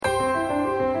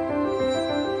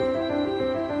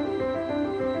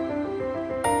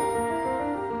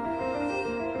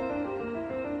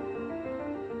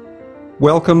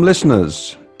Welcome,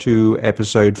 listeners, to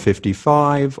episode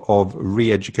 55 of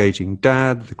Re-Educating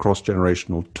Dad, the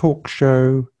cross-generational talk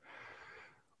show.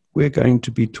 We're going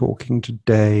to be talking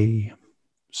today,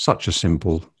 such a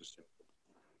simple,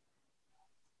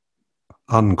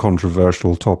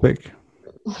 uncontroversial topic.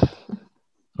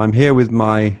 I'm here with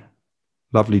my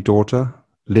lovely daughter,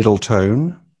 Little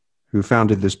Tone, who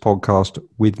founded this podcast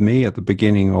with me at the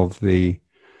beginning of the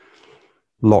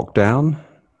lockdown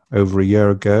over a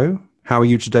year ago. How are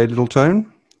you today, Little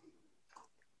Tone?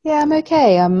 Yeah, I'm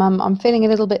okay. I'm feeling a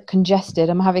little bit congested.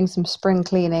 I'm having some spring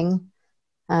cleaning,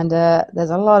 and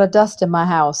there's a lot of dust in my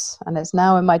house, and it's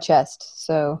now in my chest.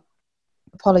 So,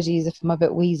 apologies if I'm a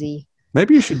bit wheezy.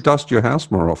 Maybe you should dust your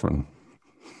house more often.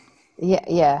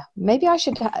 Yeah. Maybe I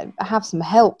should have some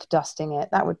help dusting it.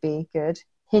 That would be good.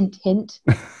 Hint, hint.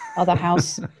 Other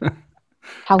house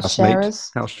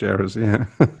sharers. House sharers, yeah.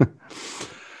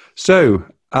 So,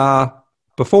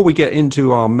 before we get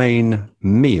into our main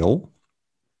meal,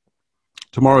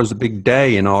 tomorrow's a big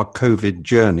day in our COVID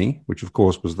journey, which of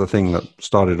course was the thing that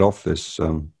started off this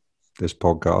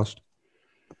podcast.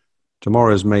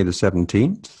 Tomorrow is May the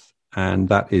 17th, and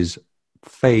that is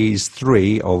phase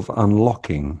 3 of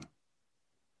unlocking.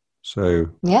 So,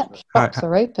 yep, shops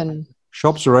are open.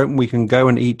 Shops are open. We can go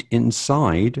and eat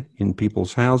inside in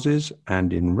people's houses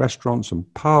and in restaurants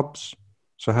and pubs.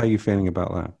 So how are you feeling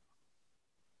about that?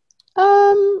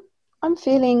 I'm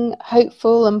feeling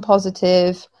hopeful and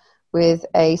positive with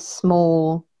a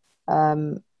small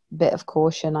bit of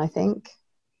caution, I think.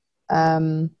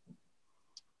 I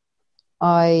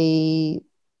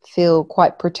feel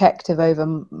quite protective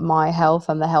over my health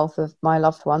and the health of my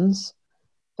loved ones.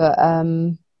 But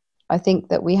I think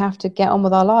that we have to get on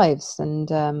with our lives,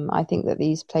 and I think that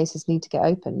these places need to get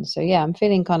open. So yeah, I'm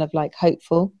feeling kind of like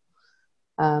hopeful.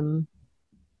 I'm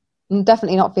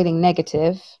definitely not feeling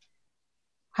negative.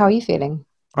 How are you feeling?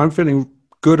 I'm feeling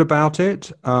good about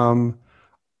it. I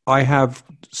have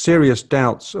serious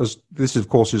doubts, as this, of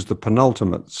course, is the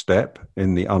penultimate step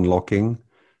in the unlocking.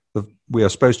 We are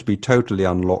supposed to be totally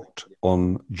unlocked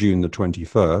on June the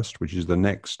 21st, which is the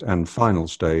next and final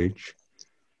stage,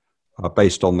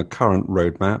 based on the current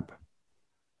roadmap.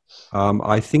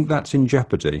 I think that's in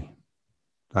jeopardy,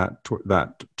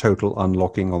 that total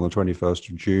unlocking on the 21st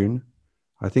of June.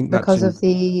 I think that's because of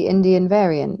the Indian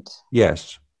variant.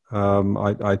 Yes.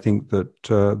 I think that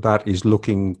that is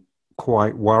looking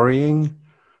quite worrying,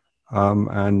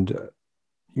 and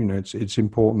you know it's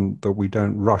important that we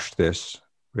don't rush this.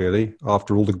 Really,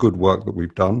 after all the good work that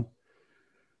we've done,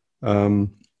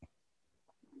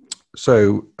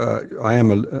 so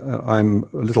I'm a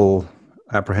little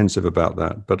apprehensive about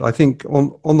that. But I think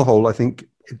on the whole, I think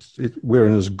we're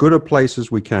in as good a place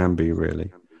as we can be,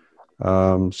 really.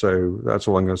 So that's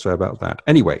all I'm going to say about that.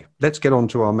 Anyway, let's get on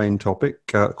to our main topic.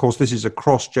 Of course, this is a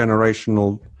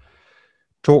cross-generational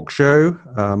talk show.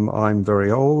 I'm very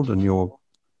old and you're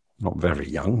not very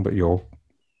young, but you're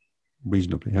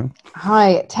reasonably young.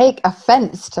 Hi, take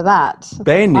offense to that.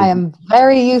 Ben. I am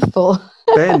very youthful.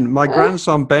 Ben, my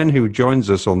grandson Ben, who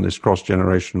joins us on this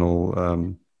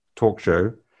cross-generational talk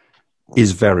show,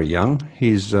 is very young.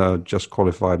 He's just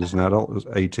qualified as an adult, as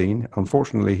 18.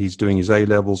 Unfortunately, he's doing his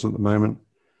A-levels at the moment,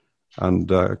 and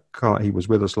he was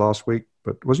with us last week.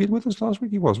 But was he with us last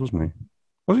week? He was, wasn't he?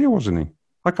 Was he or wasn't he?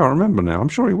 I can't remember now. I'm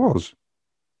sure he was.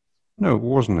 No,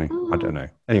 wasn't he? I don't know.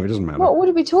 Anyway, it doesn't matter. What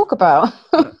did we talk about?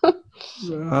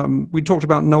 We talked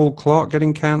about Noel Clarke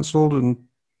getting cancelled and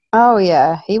oh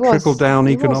yeah, he was trickle-down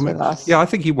economics. Yeah, I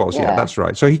think he was. Yeah, that's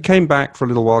right. So he came back for a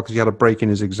little while because he had a break in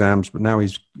his exams, but now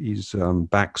he's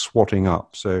back swatting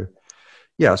up. So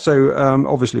yeah, so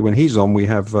obviously when he's on, we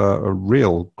have a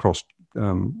real cross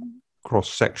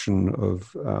section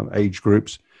of age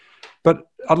groups. But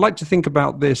I'd like to think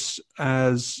about this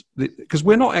because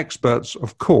we're not experts,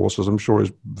 of course, as I'm sure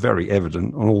is very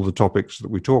evident on all the topics that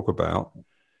we talk about.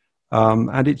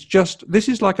 And it's just, this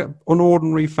is like an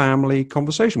ordinary family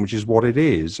conversation, which is what it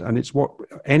is. And it's what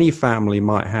any family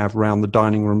might have around the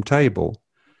dining room table.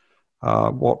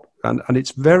 And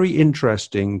it's very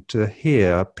interesting to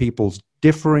hear people's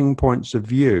differing points of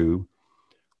view,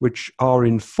 which are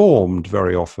informed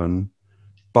very often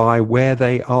by where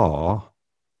they are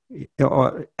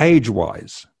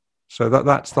age-wise. So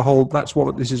that's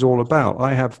what this is all about.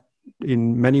 I have,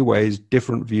 in many ways,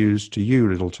 different views to you,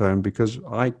 Little Tone, because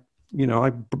I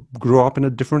grew up in a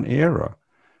different era,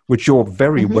 which you're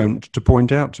very wont to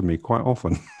point out to me quite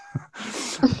often.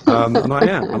 And I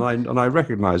am, and I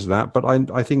recognize that. But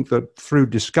I think that through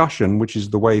discussion, which is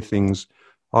the way things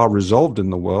are resolved in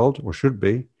the world, or should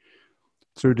be,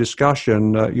 through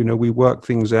discussion, we work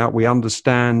things out. We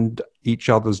understand each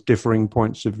other's differing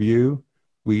points of view.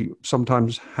 we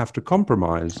sometimes have to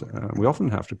compromise. We often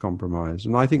have to compromise.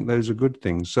 And I think those are good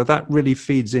things. So that really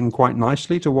feeds in quite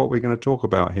nicely to what we're going to talk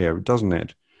about here, doesn't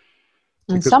it?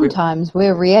 And sometimes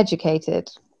we're re-educated.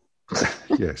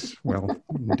 Yes, well,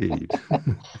 indeed.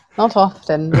 Not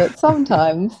often, but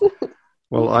sometimes.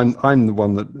 Well, I'm the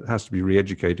one that has to be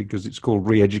re-educated because it's called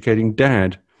Re-Educating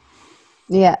Dad.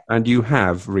 Yeah. And you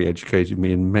have re-educated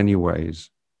me in many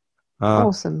ways.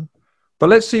 Awesome. But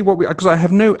let's see because I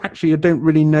don't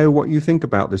really know what you think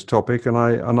about this topic, and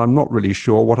I'm not really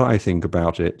sure what I think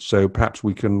about it. So perhaps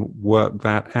we can work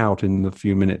that out in the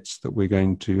few minutes that we're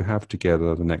going to have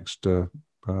together, the next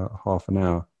half an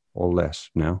hour or less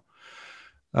now.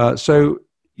 So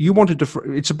you wanted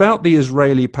to. It's about the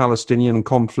Israeli-Palestinian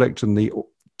conflict and the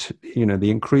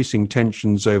increasing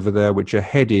tensions over there, which are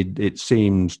headed, it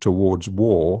seems, towards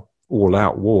war,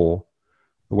 all-out war,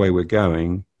 the way we're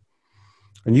going.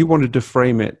 And you wanted to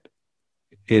frame it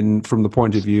from the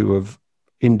point of view of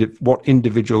what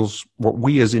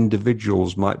we as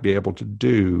individuals might be able to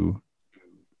do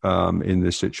in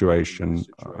this situation.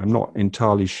 I'm not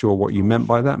entirely sure what you meant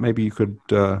by that. Maybe you could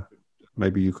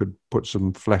put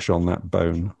some flesh on that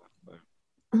bone.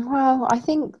 Well, I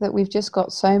think that we've just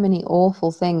got so many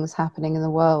awful things happening in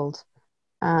the world,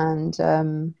 and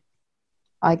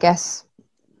I guess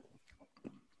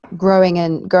growing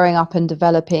up and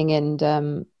developing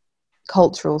in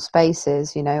cultural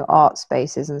spaces, art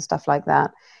spaces and stuff like that,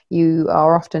 you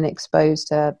are often exposed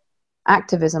to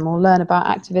activism or learn about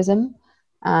activism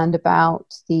and about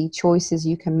the choices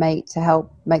you can make to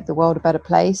help make the world a better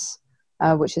place,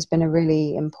 which has been a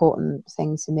really important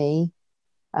thing to me,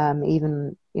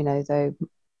 even, though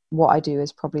what I do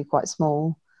is probably quite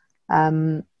small.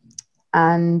 The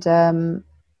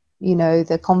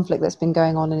conflict that's been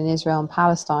going on in Israel and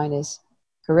Palestine is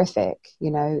horrific.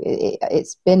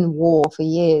 It's been war for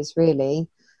years, really.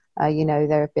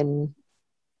 There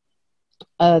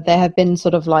have been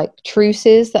sort of like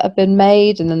truces that have been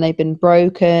made, and then they've been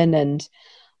broken, and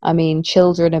I mean,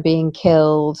 children are being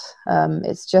killed.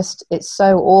 It's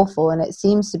so awful, and it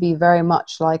seems to be very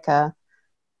much like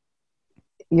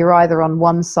you're either on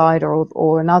one side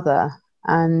or another,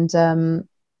 and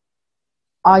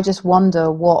I just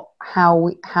wonder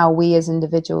how we as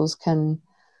individuals can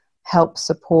help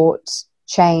support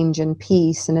change and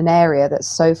peace in an area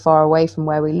that's so far away from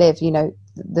where we live.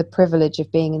 The privilege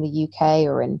of being in the UK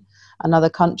or in another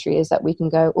country is that we can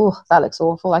go, oh, that looks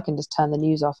awful, I can just turn the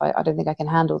news off. I don't think I can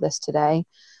handle this today.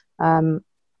 But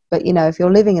if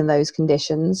you're living in those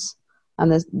conditions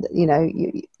and there's,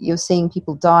 you're seeing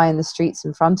people die in the streets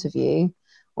in front of you,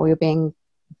 or you're being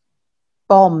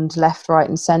bombed left, right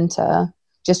and center,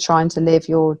 just trying to live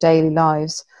your daily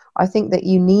lives, I think that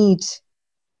you need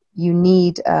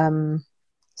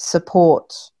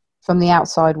support from the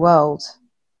outside world.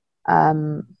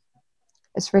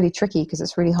 It's really tricky because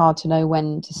it's really hard to know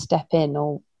when to step in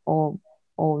or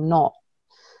not.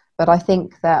 But I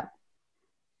think that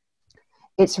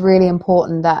it's really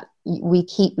important that we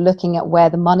keep looking at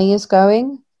where the money is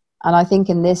going. And I think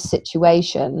in this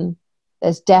situation,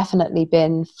 there's definitely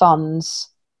been funds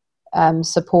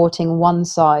supporting one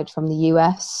side from the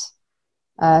US.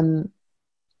 And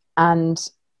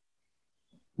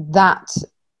that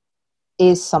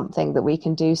is something that we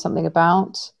can do something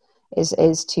about,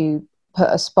 is to put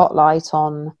a spotlight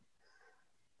on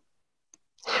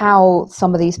how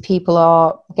some of these people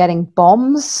are getting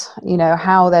bombs,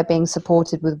 how they're being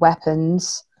supported with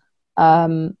weapons.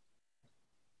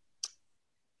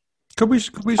 Could we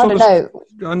sort of,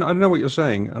 I know what you're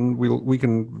saying, and we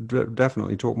can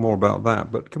definitely talk more about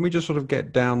that, but can we just sort of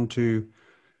get down to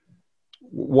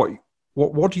what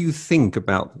do you think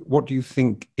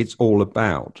it's all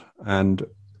about? And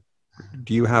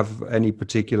do you have any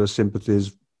particular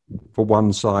sympathies for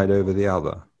one side over the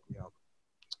other?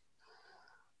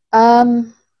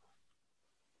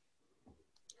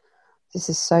 This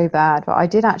is so bad, but I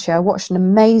watched an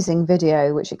amazing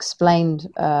video which explained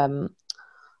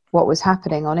what was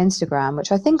happening on Instagram,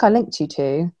 which I think I linked you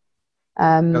to.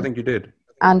 I think you did.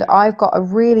 And I've got a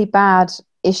really bad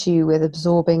issue with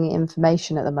absorbing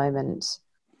information at the moment,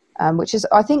 which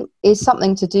I think is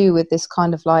something to do with this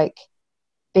kind of like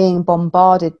being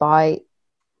bombarded by,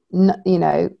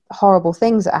 horrible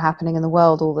things that are happening in the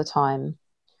world all the time.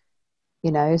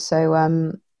 So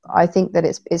I think that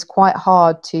it's quite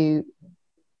hard to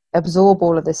absorb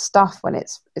all of this stuff when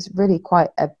it's really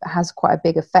has quite a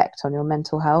big effect on your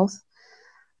mental health.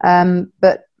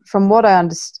 But from what I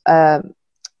understood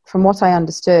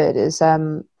is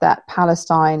that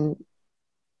Palestine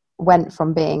went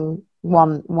from being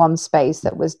one space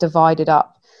that was divided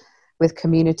up with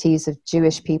communities of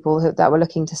Jewish people that were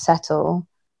looking to settle,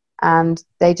 and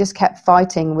they just kept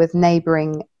fighting with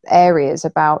neighboring areas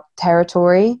about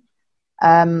territory.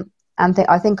 And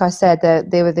I think I said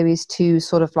that there were these two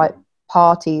sort of like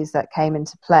parties that came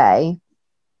into play.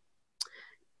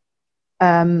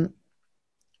 I'm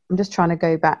just trying to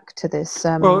go back to this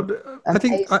I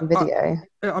think video.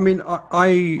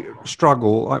 I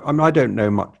struggle. I don't know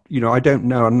much. I don't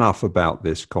know enough about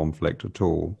this conflict at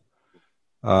all.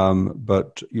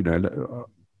 But we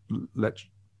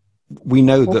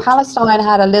know that Palestine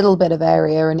had a little bit of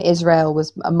area, and Israel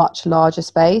was a much larger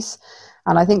space.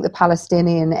 And I think the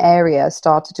Palestinian area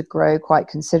started to grow quite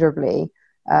considerably,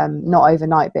 not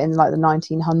overnight, but in like the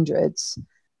 1900s.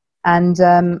 And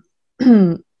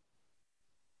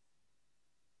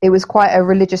it was quite a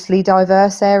religiously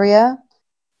diverse area.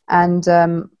 And,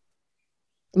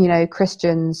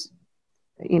 Christians,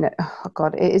 oh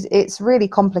God, it's really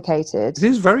complicated. It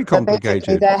is very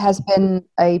complicated. There has been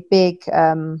a big,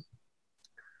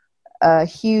 a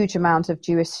huge amount of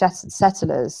Jewish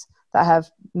settlers that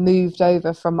have moved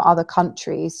over from other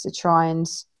countries to try and,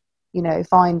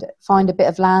 find a bit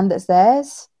of land that's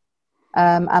theirs.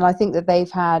 And I think that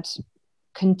they've had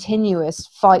continuous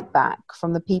fight back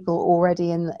from the people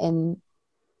already in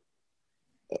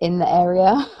the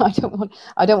area. I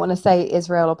don't want to say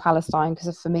Israel or Palestine,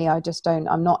 because for me,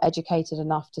 I'm not educated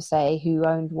enough to say who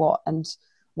owned what and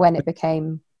when it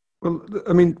became. Well,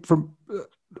 I mean, from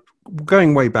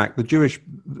going way back, the Jewish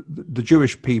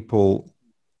people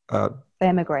they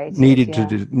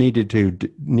emigrated, needed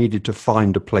to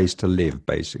find a place to live,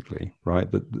 basically, right?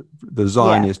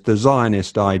 The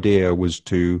Zionist idea was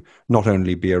to not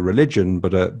only be a religion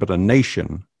but a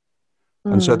nation,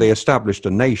 and so they established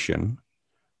a nation,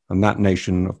 and that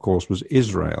nation, of course, was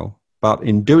Israel. But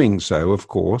in doing so, of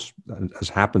course, as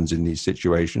happens in these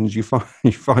situations, you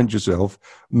find yourself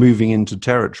moving into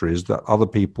territories that other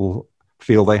people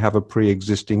feel they have a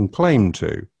pre-existing claim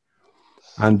to.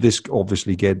 And this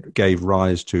obviously gave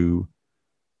rise to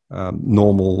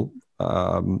normal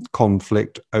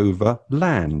conflict over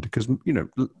land, because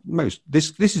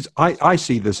I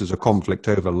see this as a conflict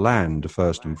over land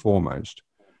first and foremost.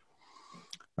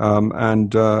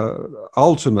 And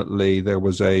ultimately there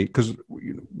was because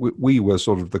we were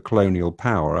sort of the colonial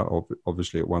power,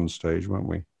 obviously at one stage, weren't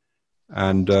we?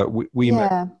 And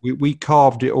we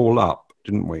carved it all up.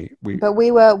 Didn't we? But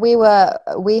we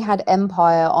had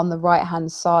empire on the right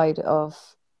hand side of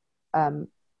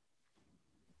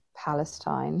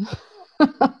Palestine.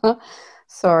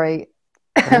 Sorry,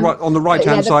 on the right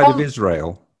hand side of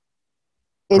Israel.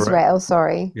 Israel,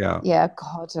 sorry. Yeah.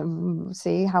 God,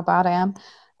 see how bad I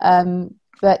am.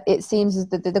 But it seems as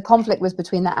that the conflict was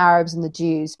between the Arabs and the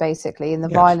Jews, basically, and the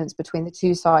violence between the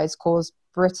two sides caused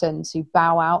Britain to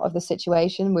bow out of the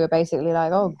situation. We were basically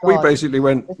like, oh God. We basically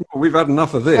went, we've had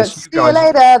enough of this. See you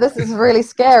later. This is really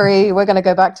scary. We're going to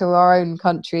go back to our own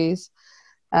countries.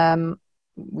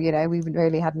 We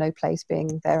really had no place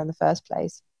being there in the first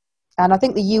place. And I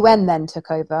think the UN then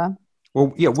took over.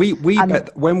 Well, yeah,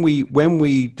 when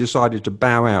we decided to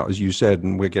bow out, as you said,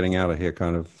 and we're getting out of here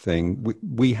kind of thing,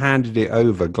 we handed it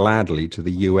over gladly to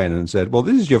the UN and said, well,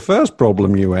 this is your first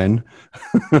problem, UN.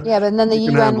 Yeah, but then the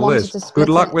UN wanted to split. Good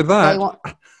luck with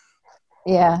that.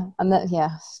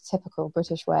 Typical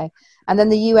British way. And then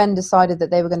the UN decided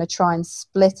that they were going to try and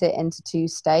split it into two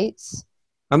states.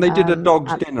 And they did a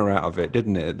dog's dinner out of it,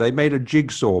 didn't it? They made a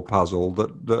jigsaw puzzle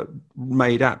that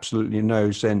made absolutely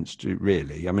no sense to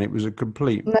really. I mean, it was a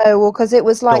complete... No, well, because it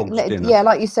was like,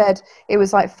 like you said, it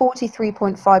was like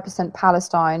 43.5%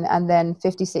 Palestine and then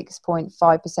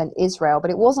 56.5% Israel.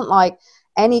 But it wasn't like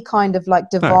any kind of like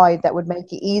divide that would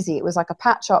make it easy. It was like a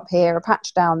patch up here, a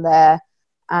patch down there.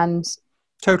 And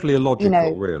totally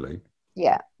illogical, really.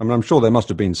 Yeah. I mean, I'm sure there must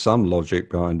have been some logic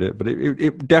behind it, but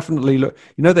it definitely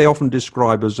they often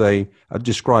describe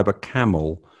a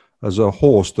camel as a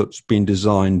horse that's been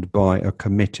designed by a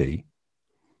committee.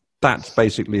 That's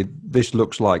basically, this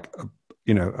looks like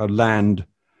a land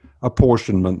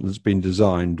apportionment that's been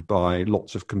designed by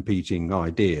lots of competing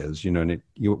ideas, and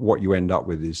what you end up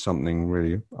with is something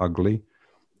really ugly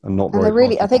and not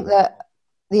very I think that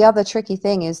the other tricky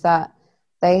thing is that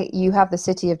you have the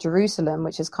city of Jerusalem,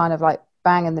 which is kind of like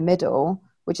bang in the middle,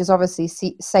 which is obviously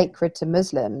sacred to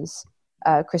Muslims,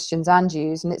 Christians and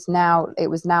Jews, and it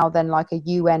was now then like a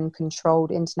UN controlled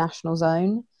international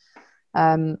zone.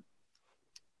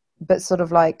 But sort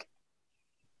of like,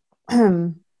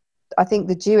 I think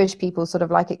the Jewish people sort of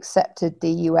like accepted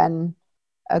the UN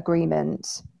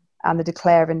agreement and the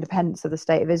Declare of Independence of the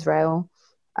State of Israel.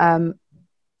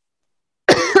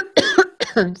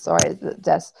 Sorry,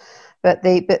 Des. But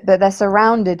they're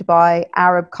surrounded by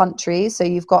Arab countries. So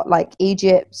you've got like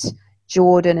Egypt,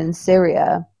 Jordan, and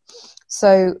Syria.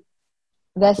 So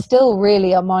they're still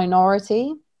really a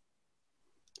minority.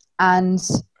 And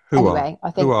anyway,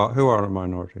 I think who are a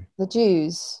minority? The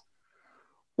Jews.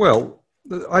 Well,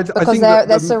 I think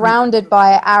they're surrounded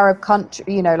by Arab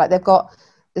country. Like they've got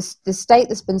this state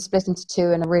that's been split into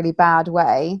two in a really bad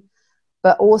way,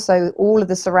 but also all of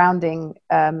the surrounding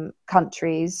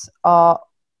countries are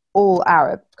all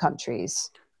Arab countries.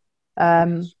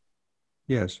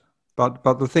 Yes. But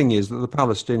the thing is that the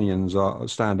Palestinians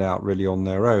stand out really on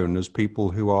their own as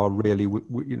people who are really,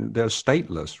 they're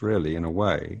stateless, really, in a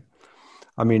way.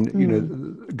 I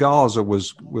mean, Gaza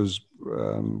was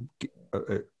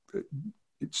it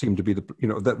seemed to be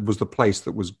that was the place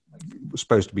that was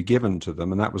supposed to be given to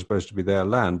them, and that was supposed to be their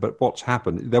land. But what's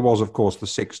happened? There was, of course, the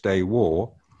 6-Day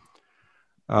War.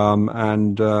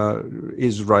 And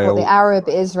Israel, the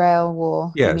Arab-Israel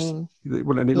War. Yes,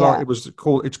 well, and it's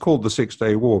called the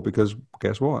 6-Day War because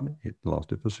guess what? It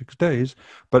lasted for 6 days.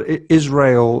 But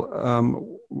Israel,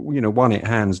 won it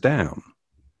hands down.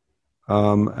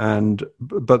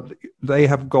 But they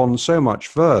have gone so much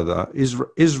further.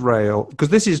 Israel, because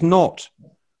this is not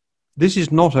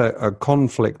a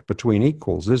conflict between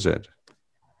equals, is it?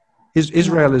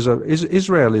 Israel is a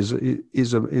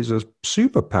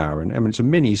superpower, and I mean it's a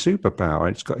mini superpower.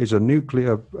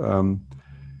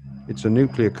 It's a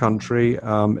nuclear country.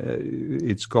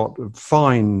 It's got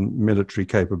fine military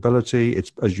capability.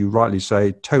 It's, as you rightly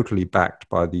say, totally backed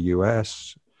by the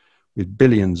US, with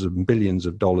billions and billions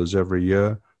of dollars every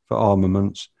year for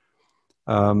armaments.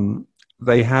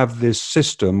 They have this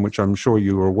system, which I'm sure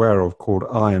you are aware of, called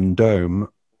Iron Dome.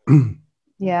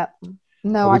 Yeah.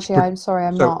 No, actually, I'm sorry,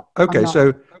 I'm not. Okay, I'm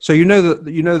not. So you know that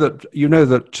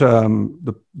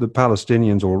the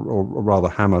Palestinians, or rather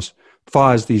Hamas,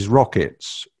 fires these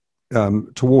rockets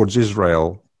towards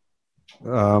Israel.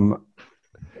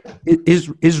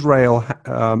 Israel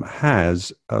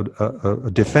has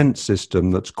a defense system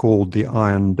that's called the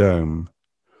Iron Dome.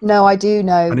 No, I do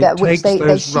know and that it takes they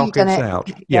those shoot rockets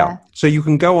out. Yeah. So you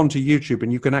can go onto YouTube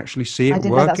and you can actually see it working. I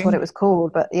didn't know that's what it was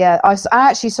called, but yeah, I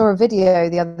actually saw a video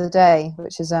the other day,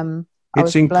 which is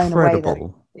it's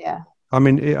incredible. Yeah. I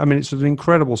mean, it's an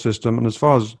incredible system, and as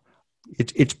far as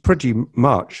it's pretty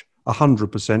much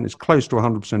 100%. It's close to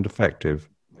 100% effective.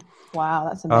 Wow,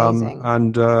 that's amazing.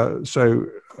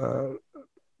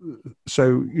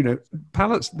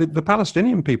 The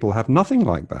Palestinian people have nothing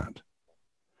like that.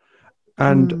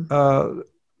 And the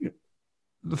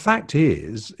fact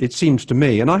is, it seems to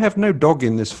me, and I have no dog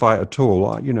in this fight at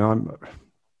all. As you know,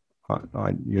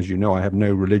 I have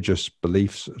no religious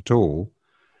beliefs at all.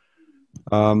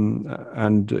 I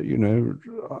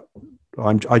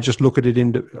just look at it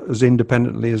as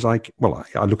independently as I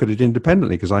look at it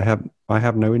independently because I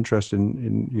have no interest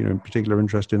in particular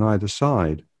interest in either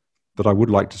side. But I would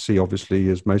like to see, obviously,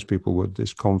 as most people would,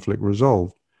 this conflict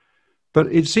resolved. But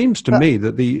it seems to me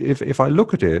that if I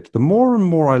look at it, the more and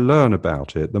more I learn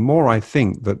about it, the more I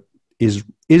think that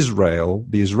Israel,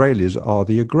 the Israelis, are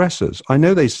the aggressors. I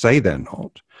know they say they're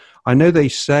not. I know they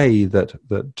say that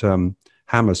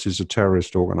Hamas is a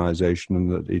terrorist organization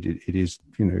and that it is,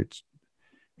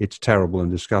 it's terrible and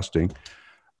disgusting.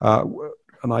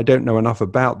 And I don't know enough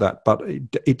about that, but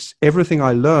it's everything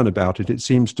I learn about it. It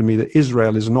seems to me that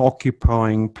Israel is an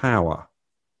occupying power.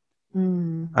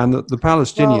 And that the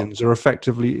Palestinians are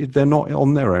effectively, they're not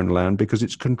on their own land because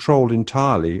it's controlled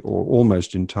entirely or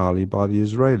almost entirely by the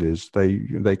Israelis.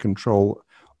 They control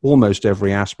almost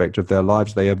every aspect of their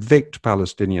lives. They evict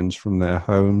Palestinians from their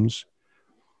homes.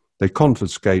 They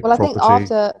confiscate property. I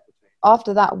think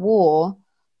after that war,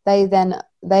 they then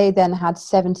had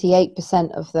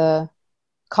 78% of the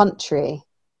country,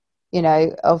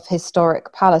 of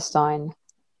historic Palestine.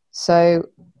 So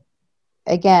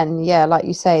again, yeah, like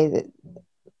you say, that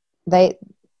they,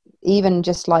 even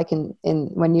just like in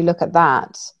when you look at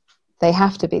that, they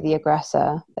have to be the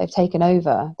aggressor. They've taken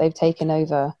over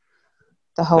the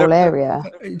whole area.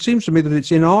 It seems to me that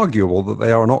it's inarguable that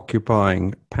they are an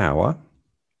occupying power.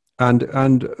 And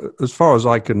as far as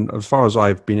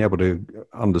I've been able to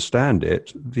understand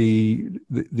it, the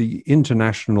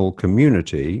international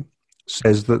community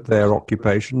says that their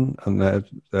occupation and their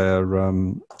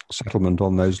settlement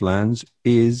on those lands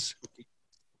is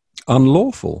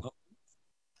unlawful.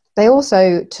 They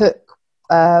also took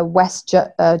West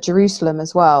Jerusalem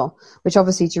as well, which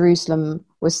obviously Jerusalem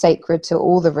was sacred to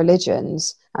all the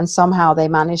religions, and somehow they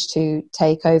managed to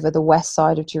take over the west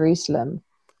side of Jerusalem.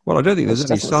 Well, I don't think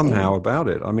there's any somehow about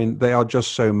it. I mean, they are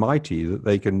just so mighty that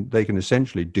they can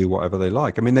essentially do whatever they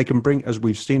like. I mean, they can bring, as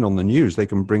we've seen on the news, they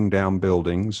can bring down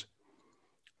buildings.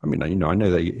 I mean, I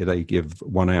know they give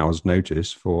 1 hour's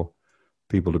notice for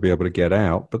people to be able to get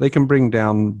out, but they can bring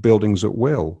down buildings at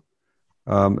will.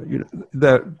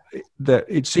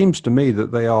 It seems to me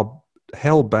that they are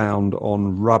hell-bound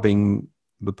on rubbing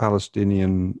the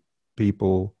Palestinian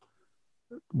people,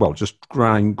 well, just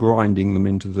grinding them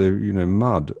into the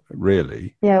mud,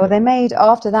 really. Yeah, well,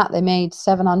 after that they made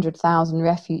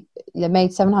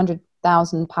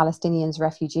 700,000 Palestinians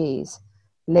refugees,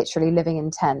 literally living in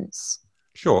tents.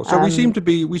 Sure. So we seem to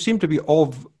be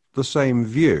of the same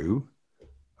view.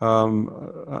 I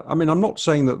mean, I'm not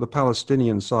saying that the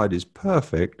Palestinian side is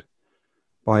perfect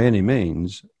by any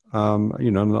means.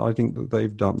 I think that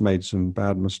they've made some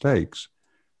bad mistakes.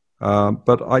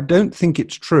 But I don't think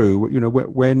it's true.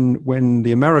 When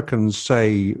the Americans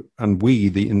say, and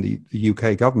in the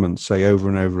UK government say over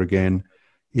and over again,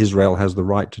 Israel has the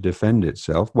right to defend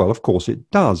itself. Well, of course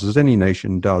it does, as any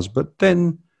nation does. But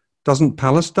then, doesn't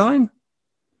Palestine?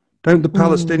 Don't the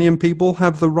Palestinian people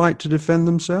have the right to defend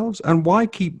themselves? And why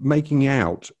keep making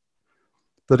out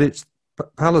that it's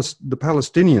the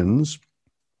Palestinians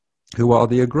who are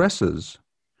the aggressors?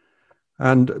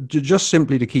 And just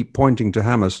simply to keep pointing to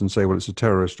Hamas and say, well, it's a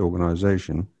terrorist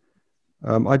organization,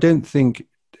 I don't think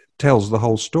tells the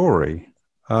whole story.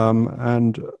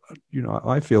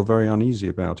 I feel very uneasy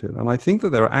about it. And I think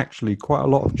that there are actually quite a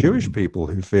lot of Jewish people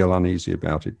who feel uneasy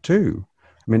about it too.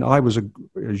 I mean,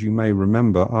 as you may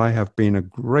remember, I have been a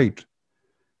great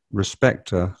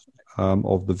respecter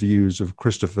of the views of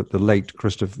the late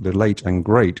and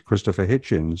great Christopher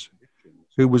Hitchens,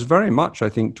 who was very much, I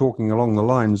think, talking along the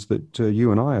lines that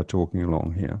you and I are talking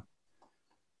along here.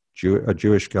 A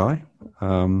Jewish guy.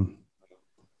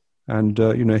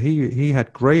 He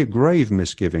had grave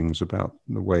misgivings about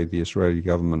the way the Israeli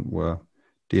government were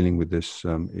dealing with this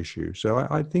issue. So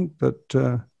I think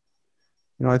that...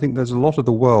 I think there's a lot of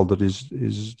the world that is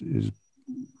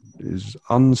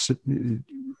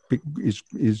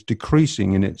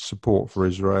decreasing in its support for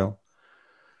Israel,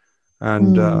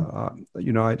 and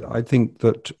I think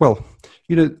that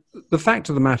the fact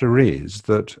of the matter is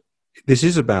that this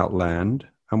is about land,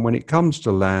 and when it comes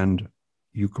to land,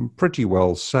 you can pretty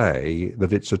well say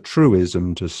that it's a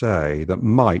truism to say that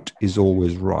might is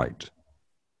always right,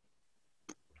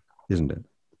 isn't it?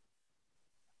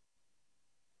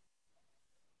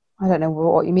 I don't know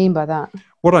what you mean by that.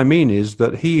 What I mean is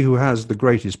that he who has the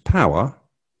greatest power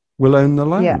will own the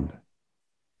land.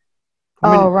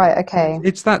 Yeah. Right, okay.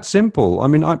 It's that simple. I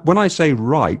mean, when I say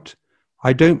right,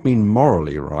 I don't mean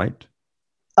morally right.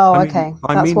 Okay.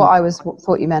 That's what I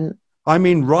thought you meant. I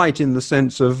mean right in the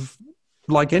sense of,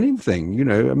 like anything,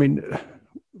 I mean,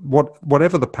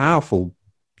 whatever the powerful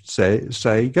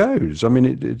say goes. I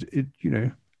mean,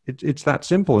 it's that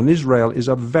simple. And Israel is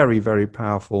a very, very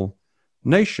powerful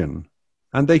nation,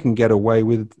 and they can get away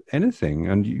with anything.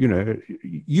 And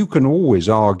you can always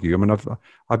argue. I mean,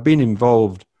 I've been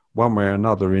involved one way or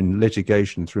another in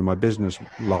litigation through my business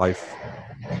life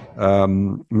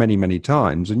many, many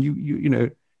times,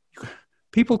 and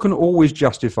people can always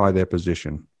justify their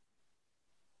position.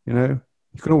 You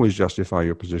can always justify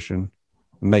your position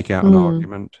and make out an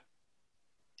argument.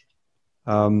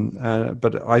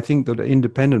 But I think that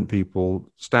independent people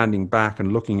standing back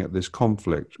and looking at this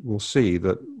conflict will see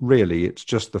that really it's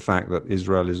just the fact that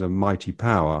Israel is a mighty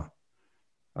power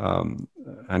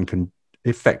and can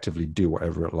effectively do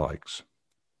whatever it likes,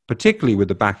 particularly with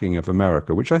the backing of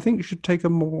America, which I think should take a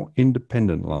more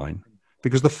independent line.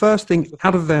 Because the first thing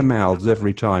out of their mouths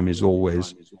every time is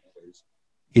always,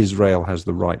 Israel has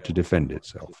the right to defend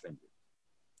itself.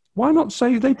 Why not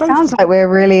say they both... Sounds like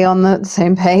we're really on the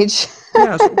same page.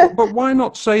 Yes, but why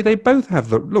not say they both have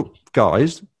the... Look,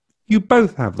 guys, you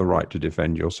both have the right to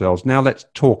defend yourselves. Now let's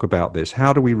talk about this.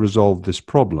 How do we resolve this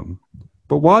problem?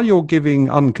 But while you're giving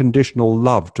unconditional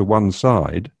love to one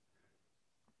side,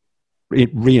 it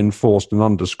reinforced and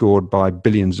underscored by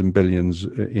billions and billions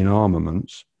in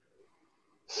armaments,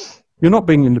 you're not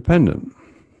being independent.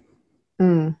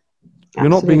 You're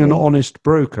not being an honest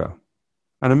broker.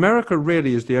 And America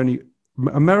is the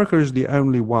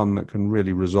only one that can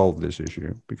really resolve this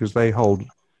issue, because they hold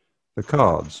the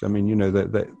cards. I mean,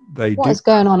 they What is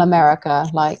going on, America?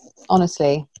 Like,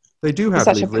 honestly, they do have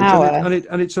such a power,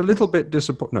 and it's a little bit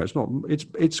disappointing. No, it's not.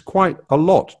 It's quite a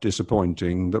lot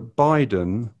disappointing that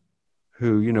Biden,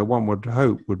 who one would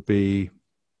hope would be,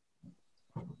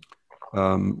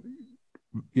 have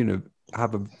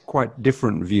a quite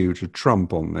different view to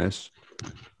Trump on this.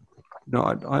 No,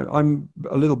 I'm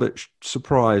a little bit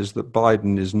surprised that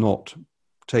Biden is not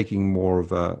taking more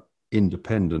of a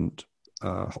independent,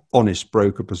 honest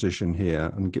broker position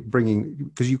here and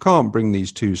because you can't bring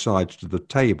these two sides to the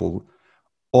table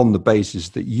on the basis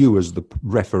that you as the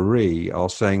referee are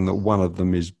saying that one of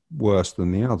them is worse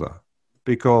than the other,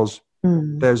 because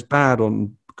there's bad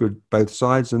on good both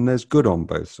sides, and there's good on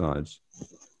both sides.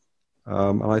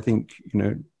 And I think,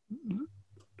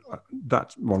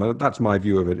 that's my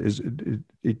view of it.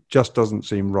 It just doesn't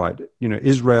seem right.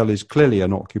 Israel is clearly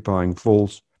an occupying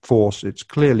force. It's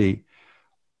clearly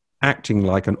acting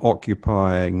like an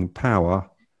occupying power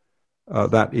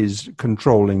that is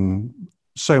controlling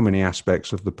so many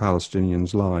aspects of the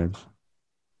Palestinians' lives.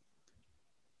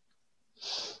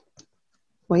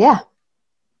 Well, yeah.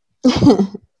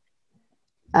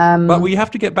 But we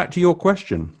have to get back to your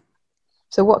question.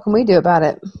 So what can we do about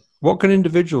it? What can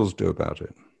individuals do about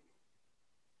it?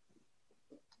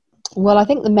 Well, I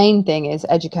think the main thing is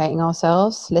educating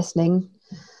ourselves, listening,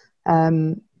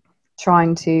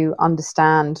 trying to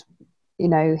understand,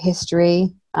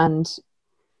 history and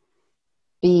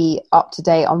be up to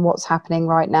date on what's happening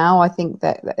right now. I think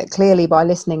that clearly by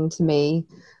listening to me,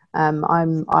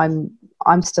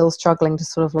 I'm still struggling to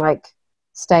sort of like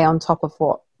stay on top of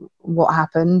what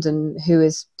happened and who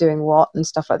is doing what and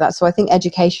stuff like that. So I think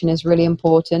education is really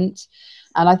important,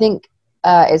 and I think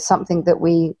it's something that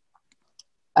we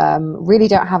really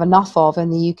don't have enough of in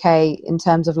the UK in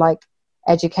terms of like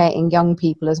educating young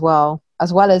people as well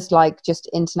as like just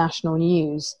international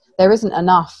news. There isn't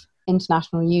enough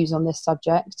international news on this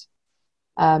subject,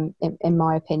 in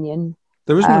my opinion.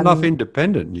 There isn't enough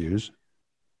independent news.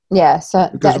 Yeah, so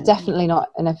definitely not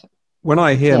enough. When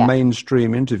I hear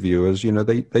mainstream interviewers,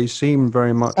 they seem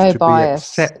very much so to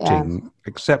biased, be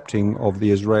accepting of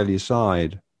the Israeli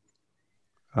side,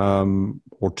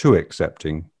 or too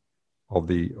accepting of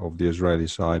the Israeli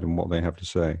side and what they have to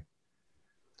say.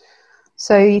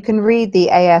 So you can read the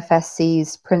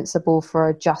AFSC's Principle for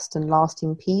a Just and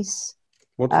Lasting Peace.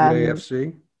 What's the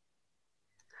AFC?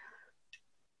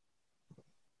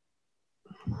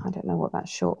 I don't know what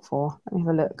that's short for. Let me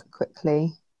have a look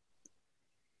quickly.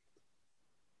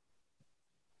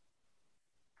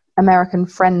 American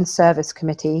Friends Service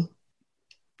Committee.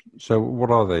 So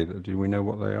what are they? Do we know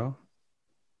what they are?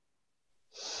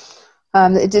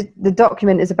 The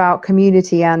document is about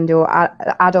community and or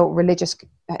adult religious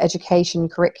education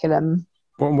curriculum.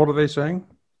 What are they saying?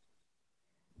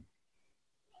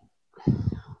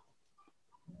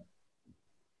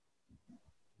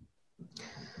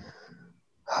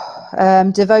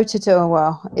 Devoted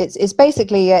to, it's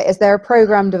basically, is there a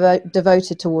program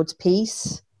devoted towards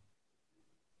peace?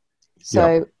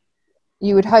 So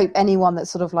you would hope anyone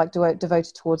that's sort of like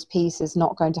devoted towards peace is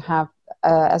not going to have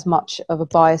as much of a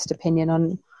biased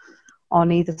opinion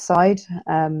on either side,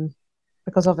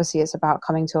 because obviously it's about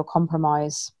coming to a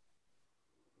compromise.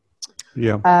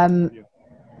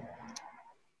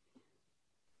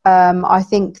 I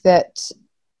think that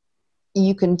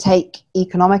you can take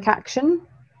economic action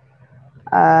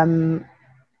by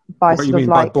what you mean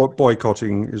by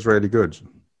boycotting Israeli goods?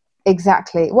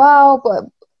 Exactly.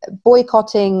 Well,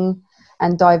 boycotting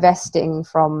and divesting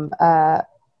from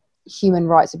human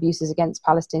rights abuses against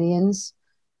Palestinians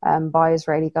by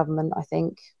Israeli government, I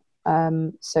think.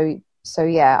 So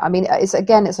yeah, I mean,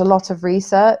 it's a lot of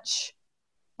research,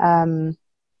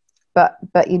 but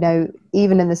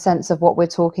even in the sense of what we're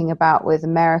talking about with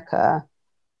America,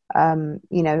 I'm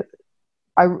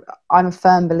a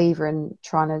firm believer in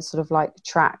trying to sort of like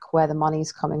track where the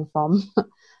money's coming from,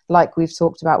 like we've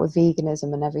talked about with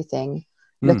veganism and everything.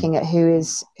 Looking at who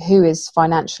is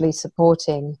financially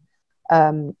supporting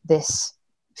this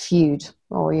feud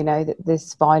or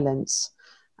this violence,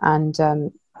 and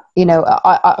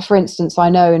I, for instance, I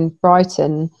know in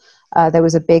Brighton there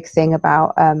was a big thing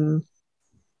about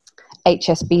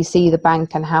HSBC, the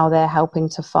bank, and how they're helping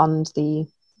to fund the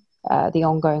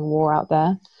ongoing war out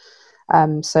there.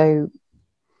 So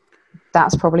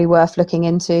that's probably worth looking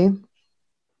into.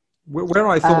 Where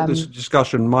I thought this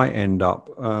discussion might end up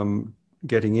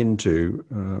getting into,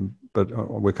 but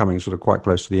we're coming sort of quite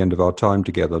close to the end of our time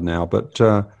together now. But,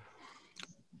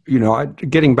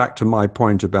 getting back to my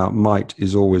point about might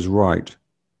is always right.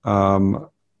 And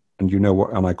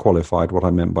and I qualified what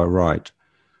I meant by right.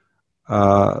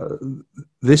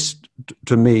 This,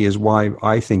 to me, is why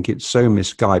I think it's so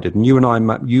misguided. And you and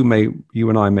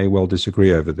I may well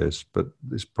disagree over this, but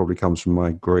this probably comes from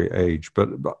my grey age. But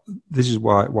this is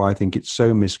why I think it's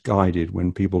so misguided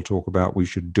when people talk about we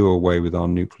should do away with our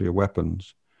nuclear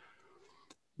weapons.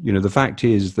 The fact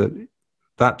is that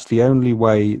that's the only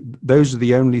way. Those are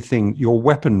the only things. Your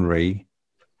weaponry,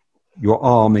 your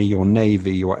army, your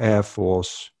navy, your air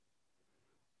force.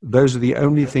 Those are the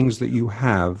only things that you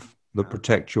have that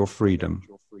protect your freedom.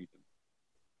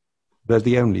 They're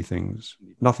the only things.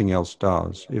 Nothing else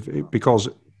does. Because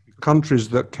countries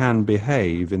that can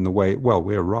behave in the way, well,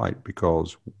 we're right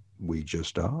because we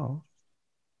just are.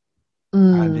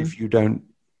 And if you don't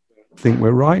think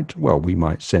we're right? Well, we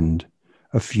might send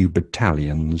a few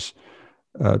battalions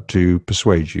to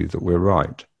persuade you that we're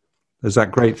right. There's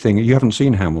that great thing. You haven't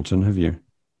seen Hamilton, have you?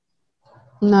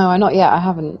 No, not yet. I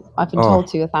haven't. I've been told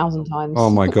to 1,000 times. Oh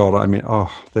my God! I mean,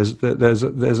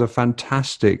 there's a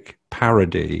fantastic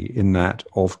parody in that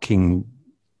of King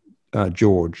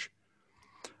George.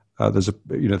 There's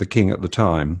the king at the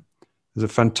time. There's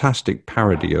a fantastic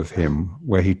parody of him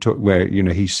where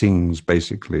he sings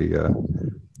basically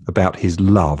about his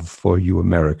love for you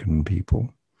American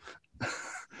people,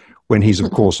 when he's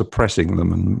of course oppressing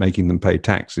them and making them pay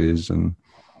taxes and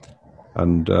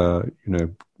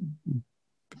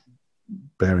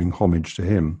bearing homage to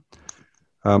him.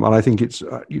 And I think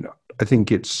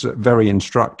it's very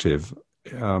instructive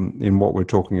in what we're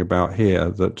talking about here,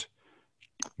 that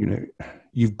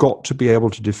you've got to be able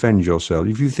to defend yourself.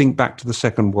 If you think back to the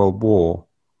Second World War,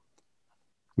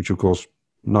 which of course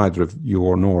neither of you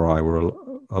or nor I were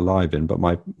alive in, but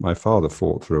my father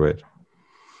fought through it.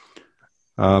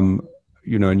 And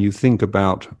you think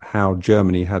about how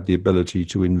Germany had the ability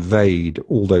to invade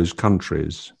all those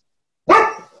countries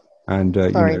and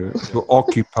to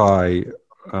occupy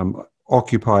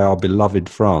our beloved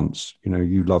France.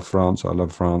 You love France, I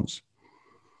love France.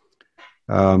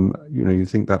 You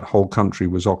think that whole country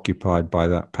was occupied by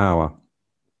that power,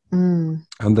 and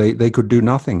they could do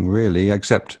nothing really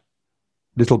except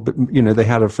little bit. They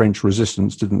had a French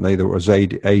resistance, didn't they? That was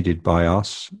aided by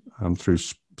us through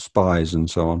spies and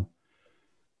so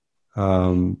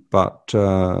on. But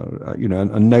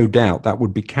and no doubt that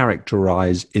would be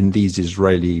characterized in these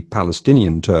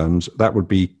Israeli-Palestinian terms. That would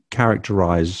be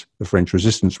characterized. The French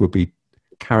resistance would be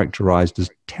characterized as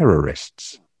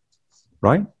terrorists,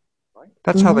 right?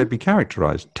 That's how they'd be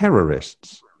characterized,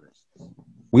 terrorists.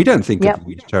 We don't think of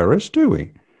them as terrorists, do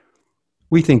we?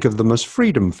 We think of them as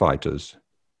freedom fighters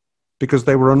because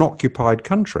they were an occupied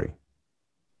country.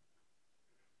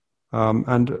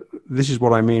 And this is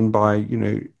what I mean by,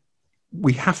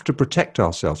 we have to protect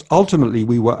ourselves. Ultimately,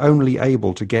 we were only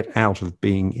able to get out of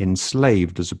being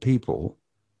enslaved as a people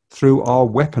through our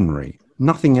weaponry.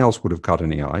 Nothing else would have cut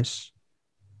any ice.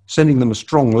 Sending them a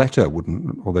strong letter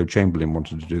wouldn't, although Chamberlain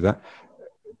wanted to do that,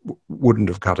 wouldn't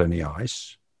have cut any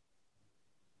ice.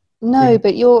 No,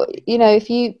 but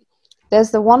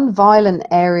there's the one violent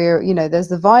area, there's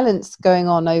the violence going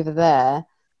on over there,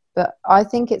 but I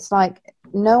think it's like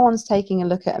no one's taking a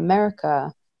look at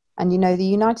America. And, the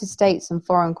United States and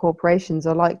foreign corporations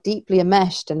are like deeply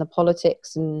enmeshed in the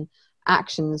politics and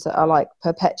actions that are like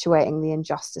perpetuating the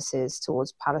injustices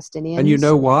towards Palestinians. And you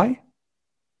know why?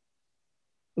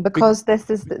 Because this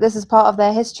is part of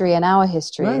their history and our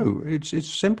history. No, it's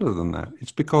simpler than that.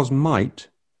 It's because might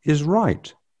is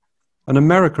right. And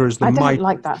America is the might. I don't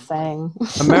like that saying.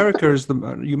 America is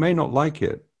you may not like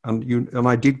it. And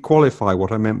I did qualify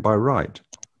what I meant by right.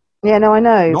 Yeah, no, I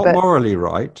know. Not morally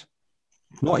right.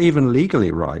 Not even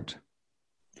legally right.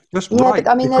 Just right,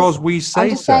 but, because we say so. I'm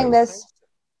just saying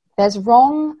there's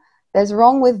wrong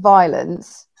with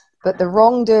violence, but the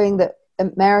wrongdoing that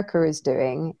America is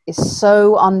doing is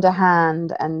so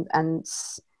underhand and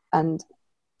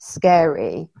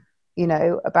scary,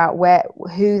 about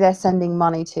who they're sending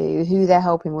money to, who they're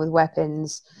helping with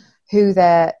weapons, do you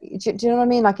know what I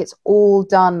mean? Like it's all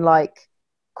done like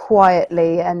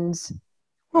quietly and...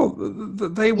 Well,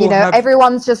 they will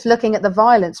everyone's just looking at the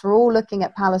violence. We're all looking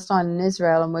at Palestine and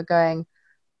Israel, and we're going,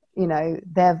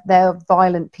 they're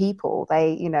violent people.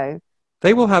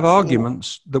 They will have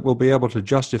arguments that will be able to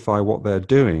justify what they're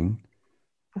doing.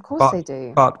 Of course they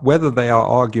do. But whether they are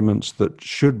arguments that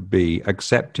should be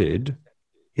accepted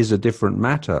is a different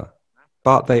matter.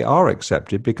 But they are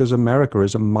accepted because America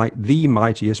is the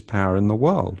mightiest power in the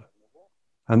world.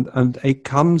 And it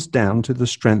comes down to the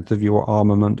strength of your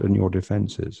armament and your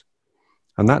defenses.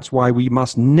 And that's why we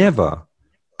must never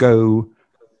go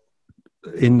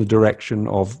in the direction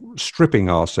of stripping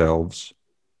ourselves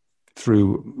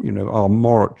through, our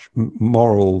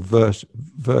moral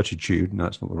vertitude. No,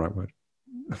 that's not the right word.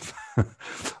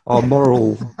 Our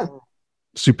moral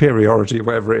superiority,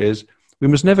 whatever it is. We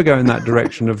must never go in that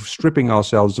direction of stripping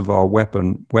ourselves of our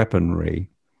weaponry.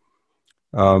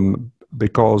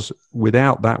 Because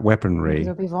without that weaponry,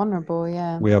 we'll be vulnerable.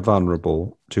 Yeah, we are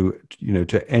vulnerable to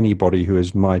anybody who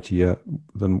is mightier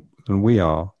than we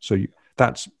are. So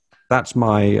that's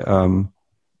my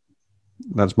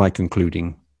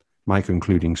concluding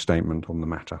statement on the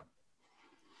matter.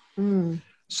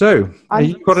 So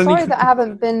I'm sorry that I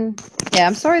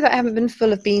haven't been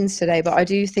full of beans today, but I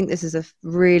do think this is a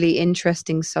really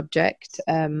interesting subject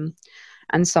and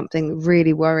something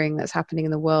really worrying that's happening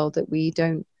in the world that we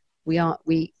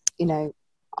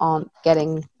aren't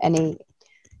getting any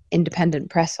independent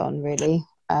press on, really,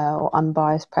 or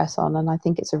unbiased press on. And I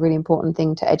think it's a really important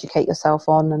thing to educate yourself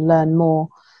on and learn more.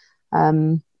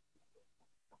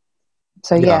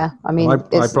 So yeah, I mean,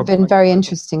 it's been very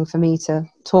interesting for me to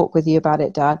talk with you about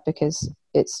it, Dad, because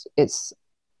it's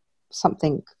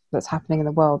something that's happening in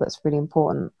the world that's really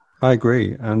important. I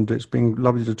agree, and it's been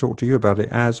lovely to talk to you about it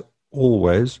as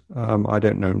always. I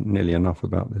don't know nearly enough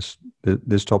about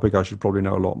this topic. I should probably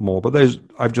know a lot more, but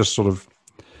I've just sort of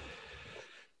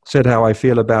said how I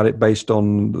feel about it based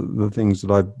on the things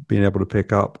that I've been able to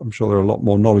pick up. I'm sure there are a lot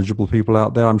more knowledgeable people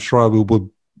out there. I'm sure I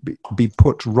will be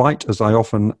put right, as I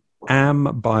often am,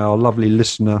 by our lovely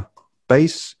listener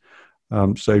base.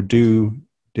 So do,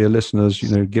 dear listeners,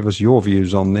 give us your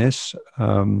views on this.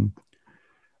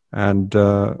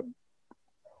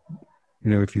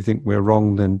 If you think we're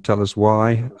wrong, then tell us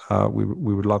why. We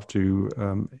would love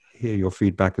to hear your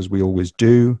feedback, as we always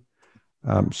do.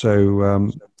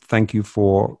 Thank you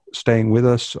for staying with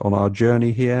us on our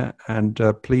journey here. And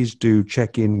please do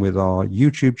check in with our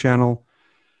YouTube channel,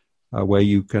 where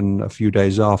you can, a few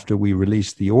days after we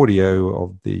release the audio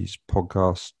of these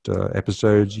podcast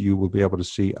episodes, you will be able to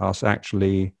see us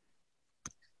actually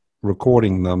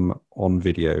recording them on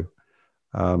video.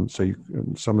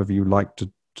 Some of you like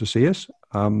to see us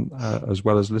as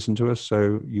well as listen to us,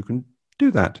 so you can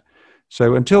do that.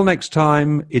 So until next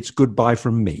time, it's goodbye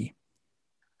from me.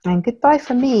 And goodbye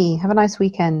from me. Have a nice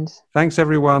weekend. Thanks,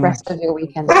 everyone. Rest of your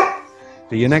weekend.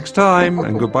 See you next time,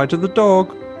 and goodbye to the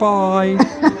dog.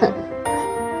 Bye.